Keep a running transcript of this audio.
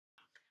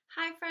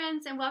Hi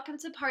friends, and welcome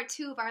to part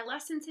 2 of our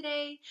lesson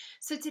today.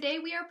 So today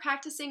we are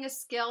practicing a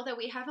skill that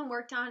we haven't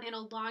worked on in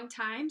a long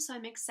time, so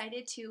I'm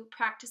excited to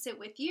practice it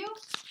with you.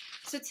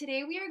 So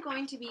today we are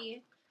going to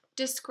be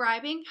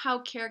describing how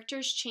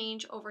characters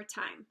change over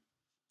time.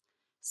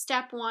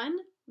 Step 1,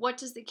 what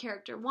does the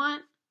character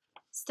want?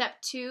 Step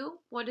 2,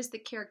 what does the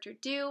character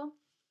do?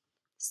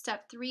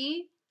 Step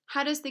 3,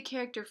 how does the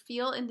character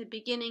feel in the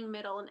beginning,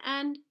 middle, and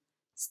end?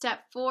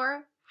 Step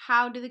 4,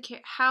 how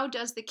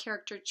does the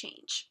character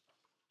change?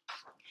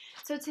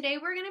 So today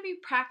we're going to be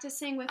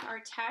practicing with our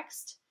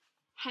text,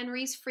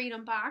 Henry's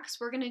Freedom Box.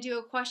 We're going to do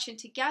a question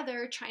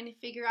together trying to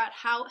figure out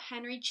how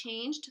Henry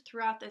changed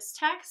throughout this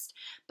text.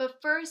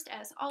 But first,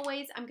 as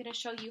always, I'm going to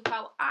show you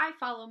how I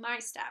follow my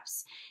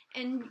steps.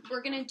 And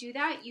we're going to do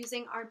that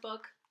using our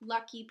book,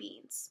 Lucky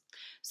Beans.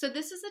 So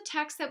this is a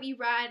text that we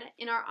read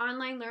in our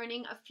online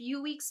learning a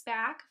few weeks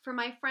back. For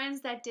my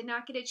friends that did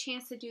not get a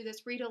chance to do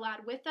this read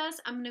aloud with us,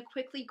 I'm going to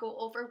quickly go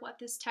over what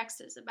this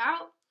text is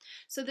about.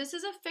 So this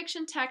is a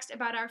fiction text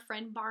about our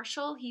friend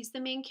Marshall. He's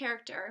the main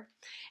character.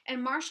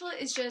 And Marshall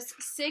is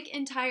just sick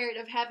and tired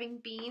of having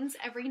beans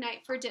every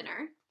night for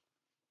dinner.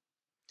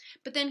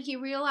 But then he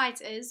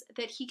realizes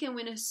that he can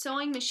win a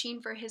sewing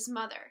machine for his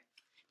mother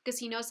because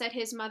he knows that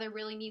his mother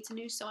really needs a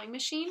new sewing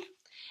machine.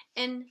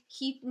 And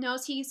he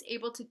knows he's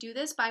able to do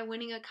this by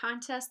winning a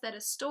contest that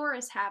a store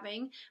is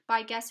having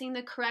by guessing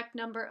the correct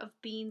number of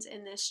beans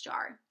in this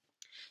jar.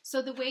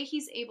 So the way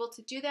he's able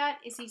to do that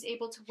is he's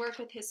able to work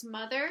with his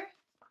mother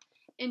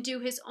and do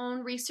his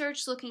own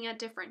research looking at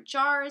different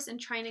jars and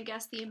trying to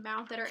guess the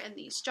amount that are in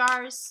these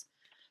jars.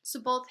 So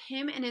both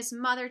him and his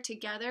mother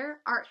together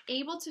are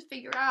able to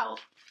figure out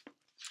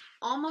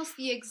almost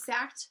the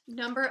exact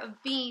number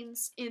of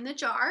beans in the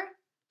jar.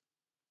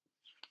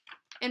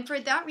 And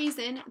for that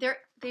reason,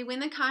 they win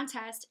the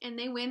contest and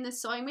they win the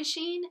sewing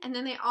machine, and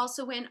then they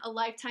also win a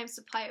lifetime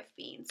supply of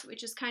beans,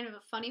 which is kind of a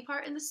funny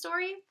part in the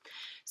story.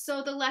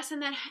 So the lesson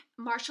that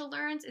Marshall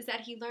learns is that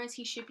he learns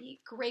he should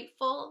be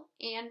grateful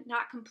and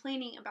not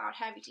complaining about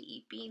having to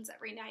eat beans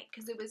every night,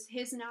 because it was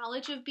his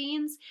knowledge of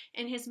beans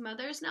and his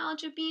mother's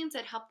knowledge of beans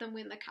that helped them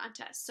win the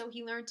contest. So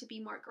he learned to be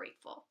more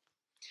grateful.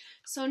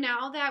 So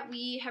now that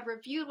we have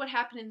reviewed what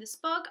happened in this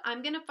book,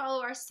 I'm going to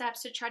follow our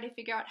steps to try to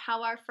figure out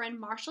how our friend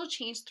Marshall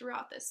changed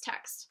throughout this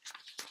text.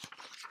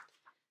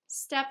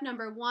 Step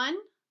number 1,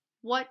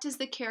 what does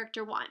the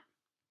character want?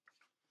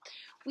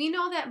 We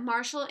know that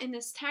Marshall in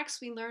this text,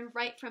 we learned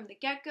right from the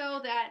get-go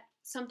that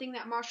something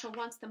that Marshall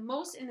wants the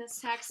most in this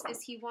text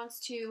is he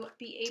wants to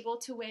be able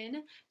to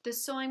win the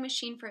sewing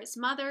machine for his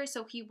mother.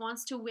 So he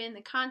wants to win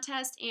the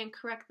contest and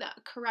correct the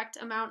correct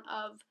amount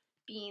of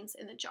beans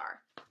in the jar.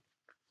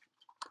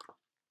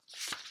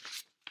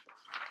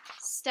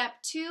 Step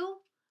 2,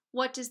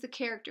 what does the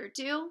character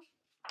do?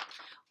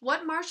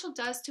 What Marshall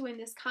does to win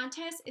this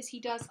contest is he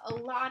does a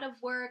lot of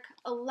work,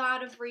 a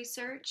lot of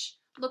research,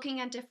 looking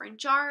at different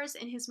jars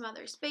in his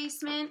mother's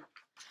basement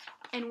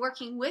and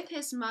working with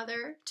his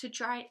mother to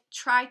try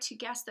to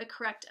guess the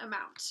correct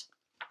amount.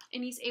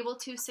 And he's able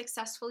to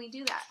successfully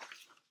do that.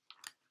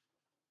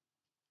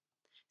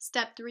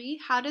 Step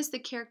 3, how does the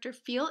character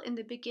feel in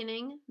the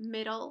beginning,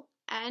 middle,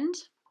 end?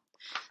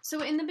 So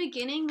in the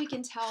beginning, we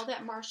can tell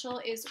that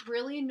Marshall is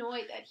really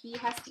annoyed that he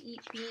has to eat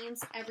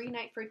beans every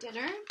night for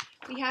dinner.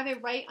 We have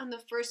it right on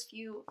the first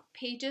few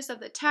pages of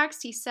the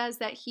text. He says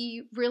that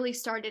he really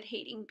started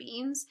hating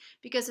beans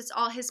because it's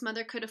all his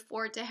mother could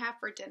afford to have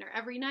for dinner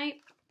every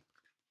night.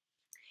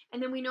 And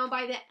then we know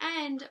by the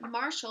end,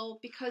 Marshall,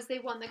 because they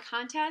won the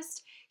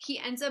contest, he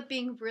ends up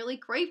being really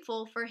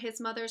grateful for his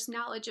mother's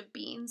knowledge of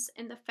beans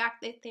and the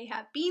fact that they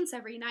have beans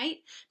every night,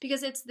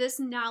 because it's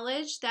this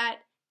knowledge that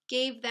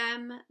gave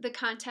them the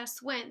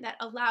contest win, that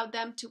allowed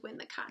them to win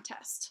the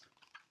contest.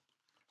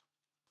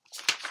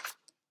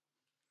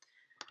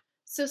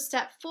 So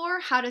step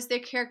 4, how does their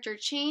character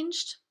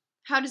change?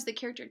 How does the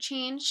character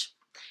change?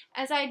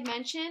 As I had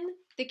mentioned,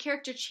 the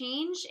character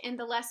change and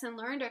the lesson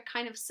learned are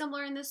kind of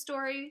similar in this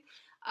story.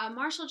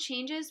 Marshall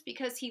changes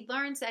because he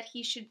learns that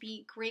he should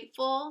be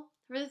grateful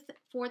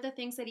for the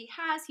things that he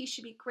has. He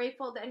should be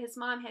grateful that his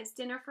mom has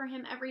dinner for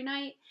him every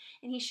night,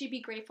 and he should be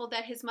grateful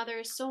that his mother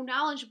is so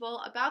knowledgeable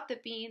about the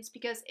beans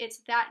because it's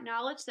that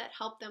knowledge that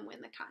helped them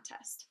win the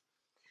contest.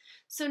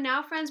 So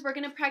now, friends, we're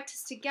going to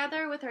practice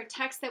together with our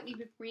text that we've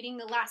been reading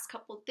the last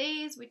couple of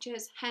days, which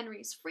is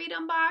Henry's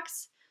Freedom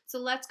Box. So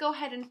let's go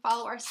ahead and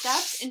follow our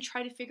steps and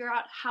try to figure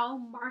out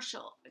how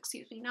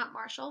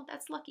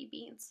that's Lucky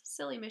Beans,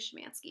 silly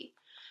Mishmansky,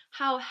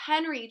 how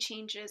Henry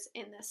changes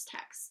in this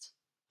text.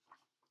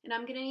 And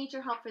I'm going to need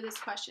your help for this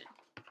question.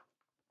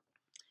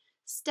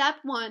 Step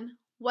 1,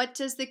 what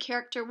does the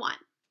character want?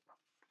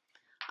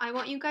 I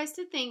want you guys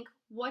to think,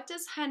 what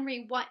does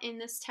Henry want in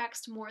this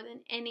text more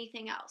than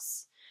anything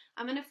else?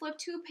 I'm going to flip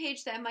to a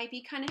page that might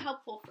be kind of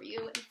helpful for you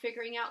in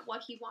figuring out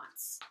what he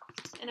wants.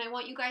 And I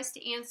want you guys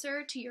to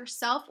answer to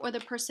yourself or the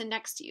person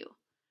next to you.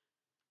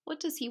 What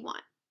does he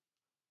want?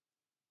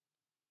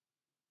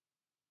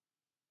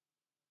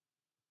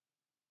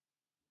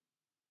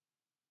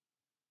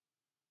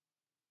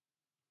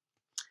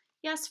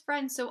 Yes,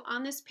 friends, so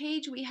on this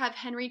page we have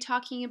Henry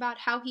talking about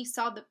how he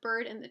saw the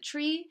bird in the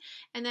tree,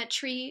 and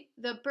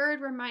the bird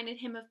reminded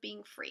him of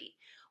being free.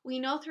 We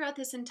know throughout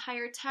this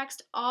entire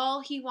text, all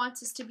he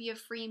wants is to be a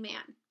free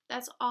man.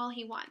 That's all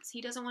he wants.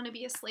 He doesn't want to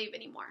be a slave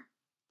anymore.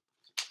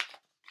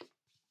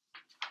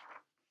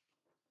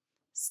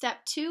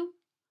 Step 2,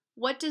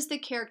 what does the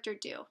character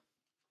do?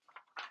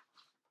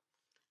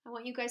 I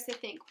want you guys to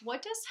think,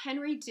 what does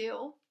Henry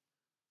do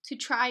to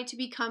try to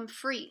become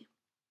free?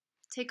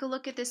 Take a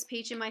look at this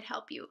page, it might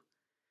help you.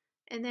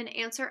 And then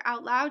answer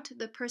out loud to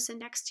the person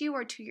next to you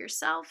or to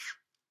yourself.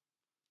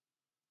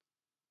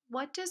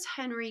 What does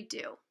Henry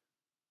do?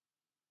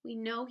 We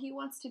know he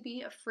wants to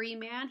be a free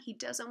man. He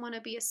doesn't want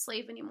to be a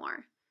slave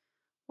anymore.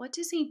 What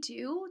does he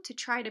do to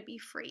try to be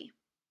free?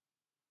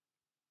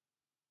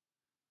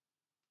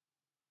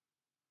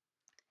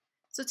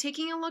 So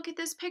taking a look at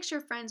this picture,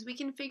 friends, we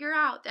can figure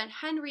out that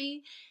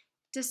Henry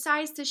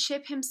decides to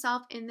ship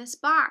himself in this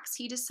box.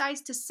 He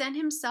decides to send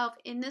himself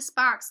in this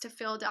box to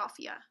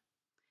Philadelphia.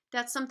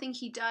 That's something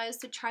he does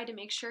to try to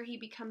make sure he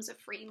becomes a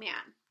free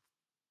man.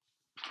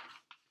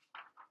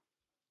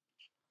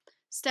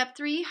 Step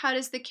 3, how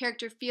does the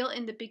character feel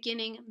in the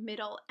beginning,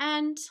 middle,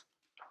 end?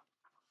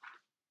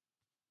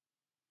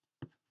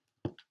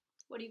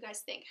 What do you guys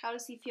think? How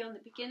does he feel in the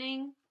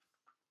beginning?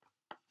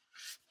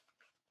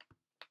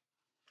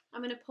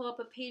 I'm going to pull up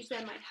a page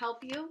that might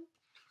help you.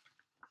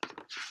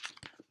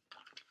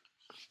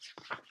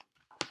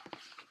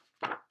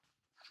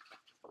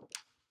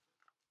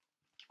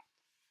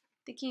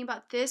 Thinking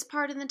about this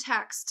part in the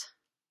text,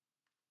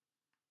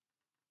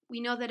 we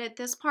know that at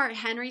this part,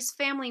 Henry's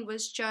family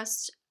was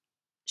just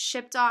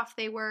shipped off.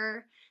 They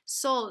were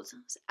sold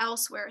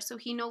elsewhere. So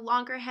he no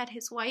longer had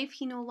his wife.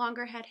 He no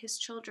longer had his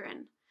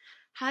children.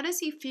 How does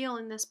he feel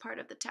in this part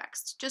of the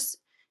text? Just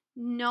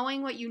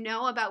knowing what you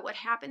know about what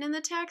happened in the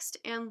text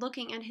and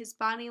looking at his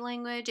body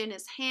language and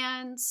his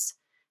hands,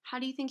 how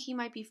do you think he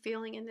might be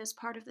feeling in this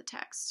part of the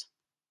text?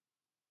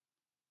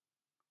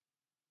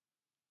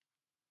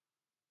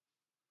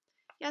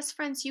 Yes,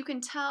 friends, you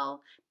can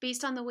tell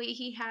based on the way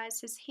he has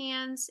his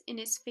hands in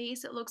his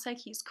face, it looks like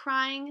he's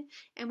crying.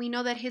 And we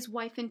know that his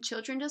wife and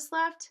children just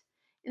left.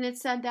 And it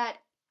said that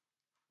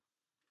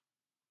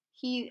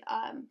he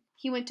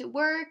went to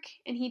work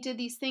and he did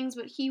these things,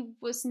 but he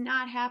was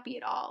not happy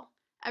at all.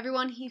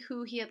 Everyone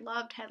who he had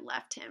loved had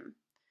left him.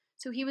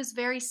 So he was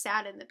very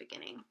sad in the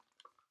beginning.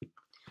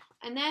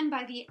 And then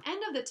by the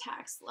end of the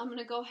text, I'm going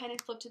to go ahead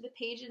and flip to the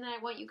page, and then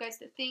I want you guys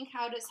to think,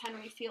 how does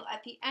Henry feel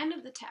at the end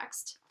of the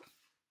text?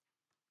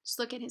 Just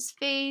look at his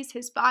face,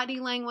 his body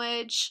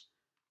language.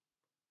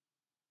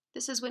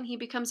 This is when he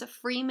becomes a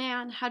free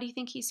man. How do you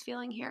think he's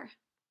feeling here?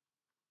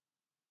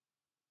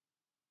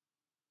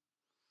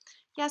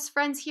 Yes,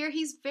 friends, here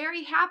he's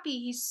very happy.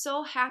 He's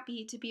so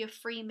happy to be a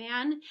free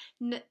man.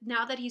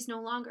 Now that he's no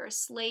longer a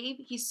slave,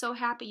 he's so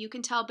happy. You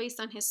can tell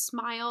based on his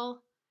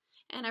smile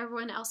and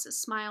everyone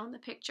else's smile in the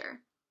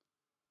picture.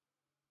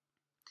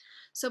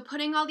 So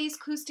putting all these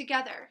clues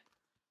together,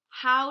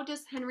 how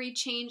does Henry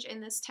change in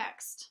this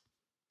text?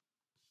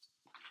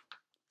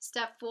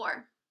 Step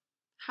 4,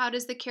 how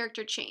does the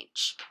character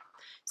change?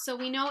 So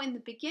we know in the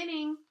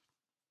beginning,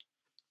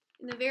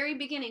 in the very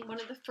beginning,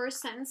 one of the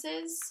first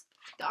sentences,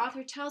 the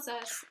author tells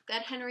us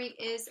that Henry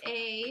is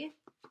a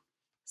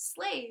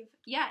slave.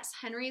 Yes,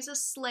 Henry is a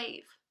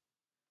slave.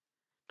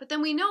 But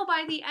then we know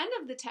by the end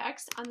of the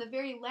text, on the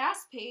very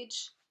last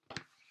page,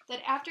 that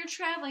after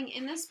traveling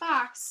in this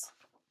box,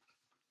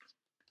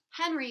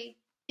 Henry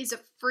is a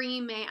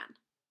free man.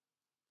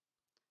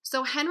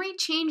 So Henry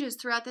changes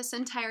throughout this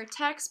entire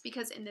text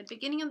because in the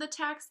beginning of the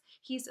text,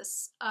 he's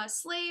a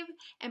slave,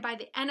 and by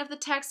the end of the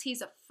text,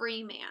 he's a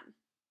free man.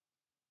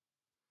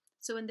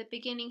 So in the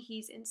beginning,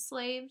 he's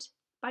enslaved.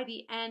 By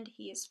the end,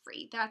 he is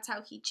free. That's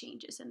how he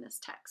changes in this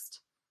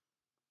text.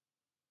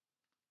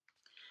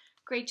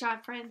 Great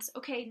job, friends.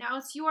 Okay, now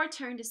it's your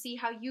turn to see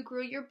how you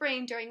grew your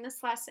brain during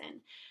this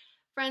lesson.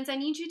 Friends, I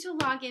need you to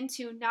log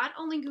into not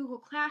only Google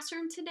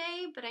Classroom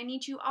today, but I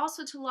need you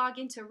also to log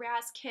into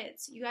Raz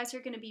Kids. You guys are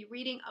going to be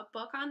reading a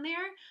book on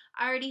there.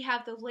 I already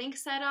have the link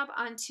set up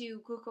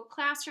onto Google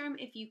Classroom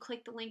if you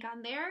click the link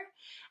on there.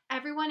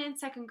 Everyone in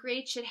second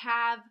grade should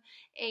have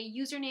a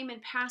username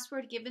and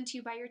password given to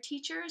you by your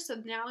teacher,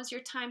 so now is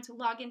your time to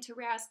log into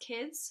Raz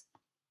Kids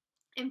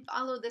and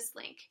follow this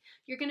link.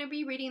 You're going to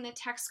be reading the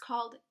text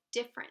called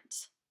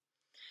Different.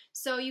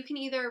 So you can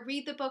either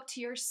read the book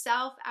to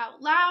yourself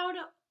out loud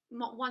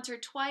once or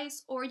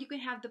twice, or you can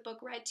have the book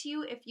read to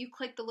you. If you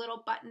click the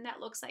little button that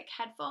looks like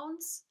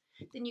headphones,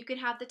 then you can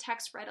have the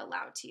text read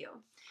aloud to you.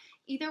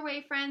 Either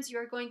way, friends,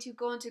 you're going to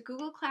go into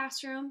Google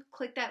Classroom,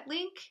 click that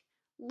link,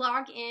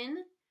 log in,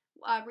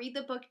 read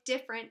the book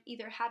Different,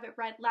 either have it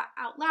read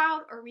out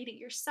loud or read it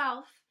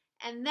yourself,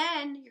 and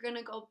then you're going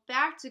to go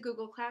back to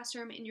Google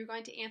Classroom and you're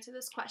going to answer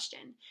this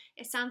question.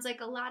 It sounds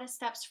like a lot of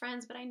steps,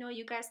 friends, but I know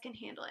you guys can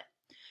handle it.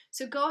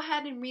 So go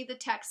ahead and read the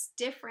text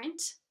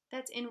Different,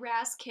 that's in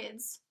Raz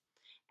Kids,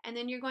 and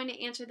then you're going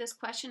to answer this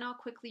question. I'll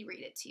quickly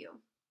read it to you.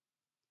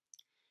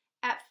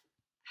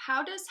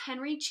 How does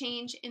Henry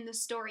change in the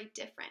story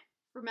Different?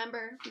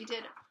 Remember, we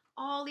did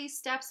all these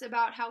steps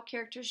about how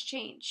characters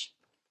change.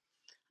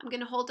 I'm going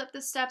to hold up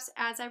the steps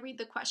as I read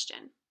the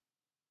question.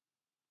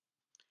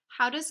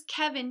 How does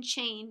Kevin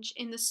change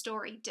in the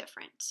story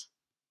different?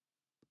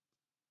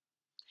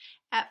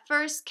 At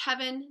first,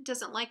 Kevin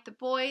doesn't like the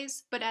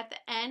boys, but at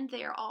the end,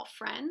 they are all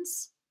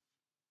friends.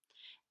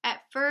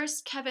 At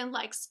first, Kevin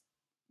likes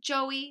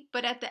Joey,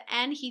 but at the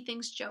end, he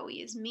thinks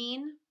Joey is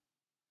mean.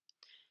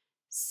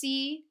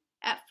 C.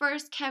 At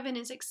first, Kevin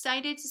is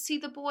excited to see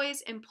the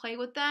boys and play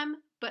with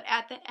them, but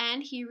at the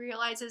end, he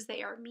realizes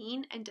they are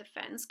mean and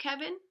defends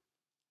Kevin.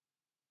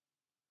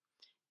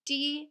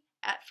 D.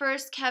 At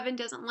first, Kevin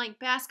doesn't like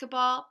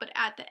basketball, but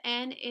at the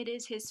end, it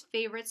is his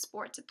favorite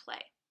sport to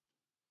play.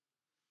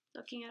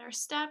 Looking at our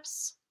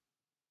steps.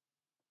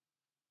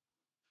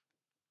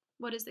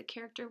 What does the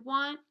character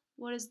want?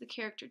 What does the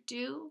character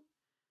do?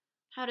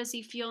 How does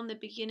he feel in the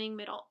beginning,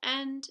 middle,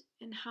 end?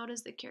 And how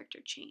does the character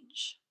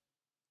change?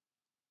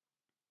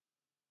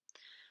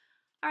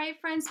 All right,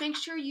 friends, make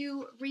sure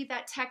you read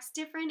that text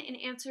different and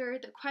answer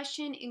the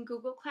question in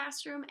Google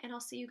Classroom, and I'll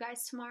see you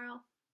guys tomorrow.